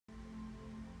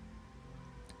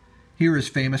Here is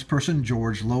famous person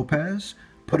George Lopez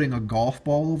putting a golf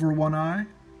ball over one eye.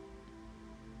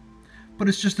 But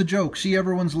it's just a joke. See,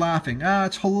 everyone's laughing.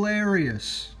 It's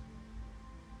hilarious.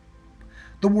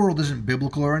 The world isn't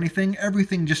biblical or anything.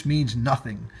 Everything just means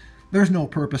nothing. There's no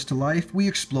purpose to life. We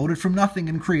exploded from nothing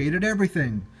and created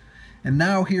everything. And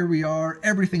now here we are.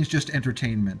 Everything's just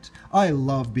entertainment. I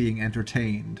love being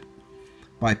entertained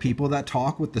by people that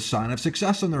talk with the sign of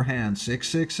success on their hand,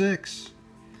 666.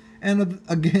 And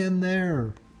again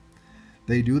there,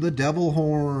 they do the devil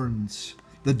horns.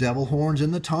 The devil horns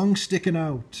and the tongue sticking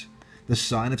out. The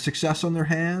sign of success on their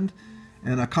hand,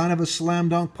 and a kind of a slam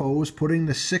dunk pose, putting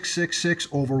the 666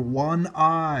 over one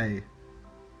eye.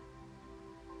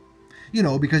 You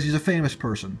know, because he's a famous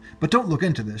person. But don't look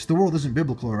into this. The world isn't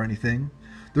biblical or anything.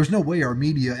 There's no way our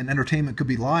media and entertainment could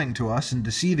be lying to us and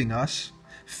deceiving us.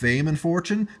 Fame and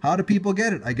fortune? How do people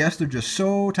get it? I guess they're just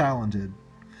so talented.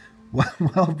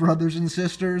 Well, brothers and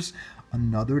sisters,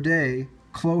 another day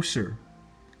closer.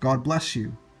 God bless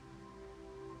you.